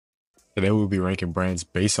Today we'll be ranking brands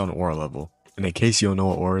based on aura level. And in case you don't know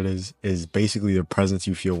what aura is basically the presence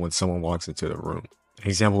you feel when someone walks into the room. An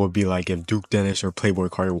example would be like if Duke Dennis or Playboy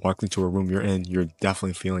Cardi walked into a room you're in, you're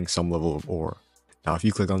definitely feeling some level of aura. Now if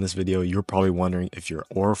you click on this video, you're probably wondering if you're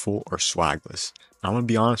auraful or swagless. Now, I'm gonna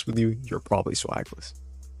be honest with you, you're probably swagless.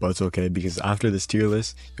 But it's okay because after this tier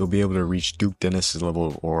list, you'll be able to reach Duke Dennis's level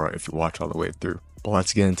of aura if you watch all the way through. But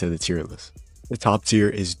let's get into the tier list. The top tier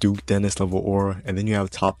is Duke Dennis level aura, and then you have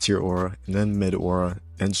top tier aura, and then mid aura,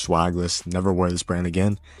 then swagless, never wear this brand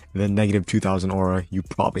again, and then negative 2000 aura, you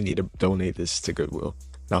probably need to donate this to Goodwill.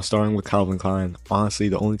 Now starting with Calvin Klein, honestly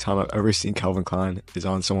the only time I've ever seen Calvin Klein is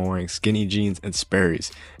on someone wearing skinny jeans and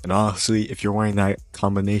Sperry's, and honestly if you're wearing that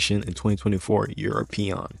combination in 2024, you're a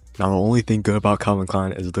peon. Now the only thing good about Calvin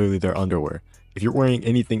Klein is literally their underwear. If you're wearing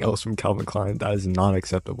anything else from Calvin Klein, that is not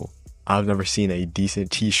acceptable. I've never seen a decent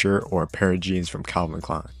t-shirt or a pair of jeans from Calvin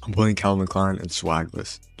Klein. I'm putting Calvin Klein in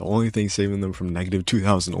swagless. The only thing saving them from negative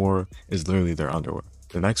 2000 aura is literally their underwear.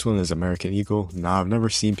 The next one is American Eagle. Now I've never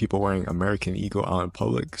seen people wearing American Eagle out in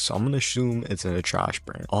public, so I'm gonna assume it's in a trash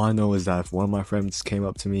brand. All I know is that if one of my friends came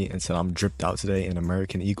up to me and said I'm dripped out today in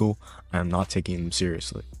American Eagle, I am not taking them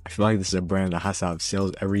seriously. I feel like this is a brand that has to have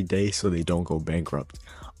sales every day so they don't go bankrupt.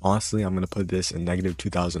 Honestly, I'm gonna put this in negative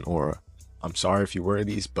 2000 aura. I'm sorry if you wear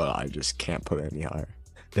these, but I just can't put it any higher.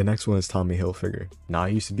 The next one is Tommy Hilfiger. Now I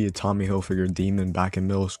used to be a Tommy Hilfiger demon back in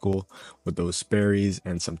middle school with those Sperry's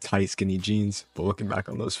and some tight skinny jeans, but looking back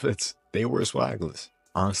on those fits, they were swagless.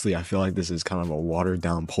 Honestly, I feel like this is kind of a watered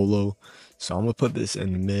down polo, so I'm gonna put this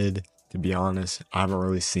in mid. To be honest, I haven't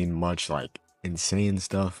really seen much like insane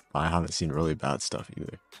stuff, but I haven't seen really bad stuff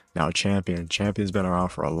either. Now Champion's been around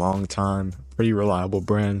for a long time, pretty reliable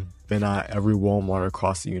brand, been at every Walmart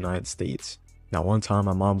across the United States. Now one time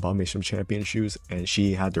my mom bought me some Champion shoes and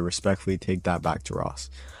she had to respectfully take that back to Ross.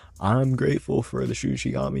 I'm grateful for the shoes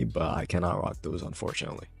she got me, but I cannot rock those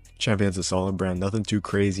unfortunately. Champion's a solid brand, nothing too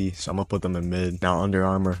crazy, so I'm gonna put them in mid. Now Under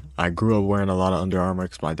Armour, I grew up wearing a lot of Under Armour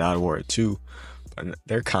because my dad wore it too, but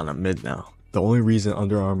they're kind of mid now. The only reason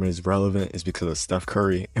Under Armour is relevant is because of Steph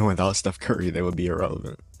Curry, and without Steph Curry they would be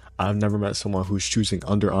irrelevant. I've never met someone who's choosing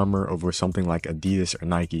Under Armour over something like Adidas or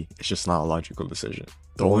Nike. It's just not a logical decision.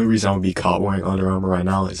 The only reason I would be caught wearing Under Armour right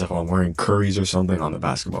now is if I'm wearing Curry's or something on the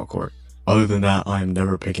basketball court. Other than that, I am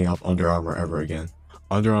never picking up Under Armour ever again.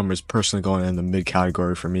 Under Armour is personally going in the mid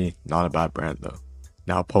category for me, not a bad brand though.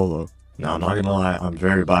 Now Polo. Now I'm not gonna lie, I'm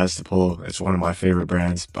very biased to Polo. It's one of my favorite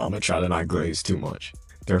brands, but I'm gonna try to not glaze too much.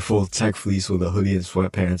 Their full tech fleece with a hoodie and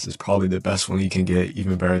sweatpants is probably the best one you can get,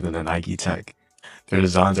 even better than the Nike Tech. Their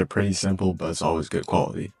designs are pretty simple, but it's always good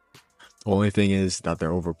quality. The only thing is that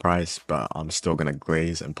they're overpriced, but I'm still gonna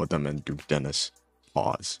glaze and put them in Duke Dennis.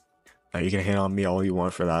 Pause. Now you can hate on me all you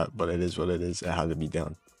want for that, but it is what it is. It had to be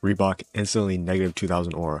done. Reebok, instantly negative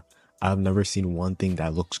 2000 aura. I've never seen one thing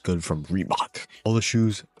that looks good from Reebok. All the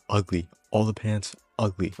shoes, ugly. All the pants,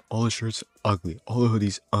 ugly. All the shirts, ugly. All the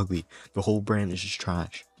hoodies, ugly. The whole brand is just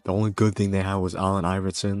trash. The only good thing they had was Allen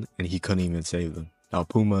Iverson, and he couldn't even save them. Now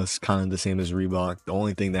Puma's kind of the same as Reebok. The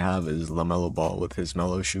only thing they have is LaMelo Ball with his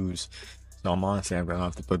Melo shoes. So I'm honestly I'm gonna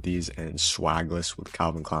have to put these in swagless with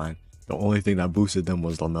Calvin Klein. The only thing that boosted them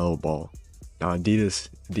was LaMelo Ball. Now Adidas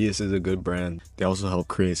is a good brand. They also help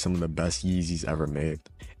create some of the best Yeezys ever made.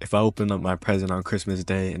 If I opened up my present on Christmas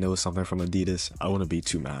Day and it was something from Adidas, I wouldn't be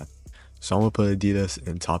too mad. So I'm gonna put Adidas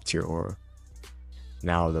in top tier aura.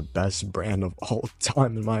 Now the best brand of all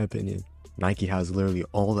time in my opinion. Nike has literally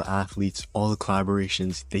all the athletes, all the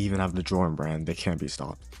collaborations, they even have the Jordan brand, they can't be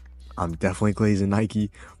stopped. I'm definitely glazing Nike,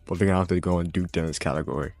 but they're gonna have to go in Duke Dennis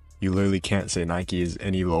category. You literally can't say Nike is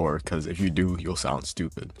any lower, because if you do, you'll sound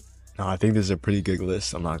stupid. Now I think this is a pretty good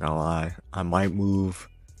list, I'm not gonna lie. I might move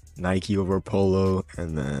Nike over Polo,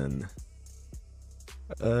 and then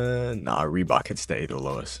Reebok could stay the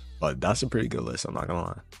lowest. But that's a pretty good list, I'm not gonna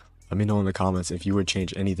lie. Let me know in the comments if you would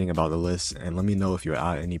change anything about the list, and let me know if you would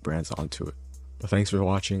add any brands onto it. But thanks for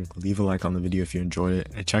watching, leave a like on the video if you enjoyed it,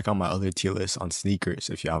 and check out my other tier list on sneakers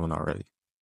if you haven't already.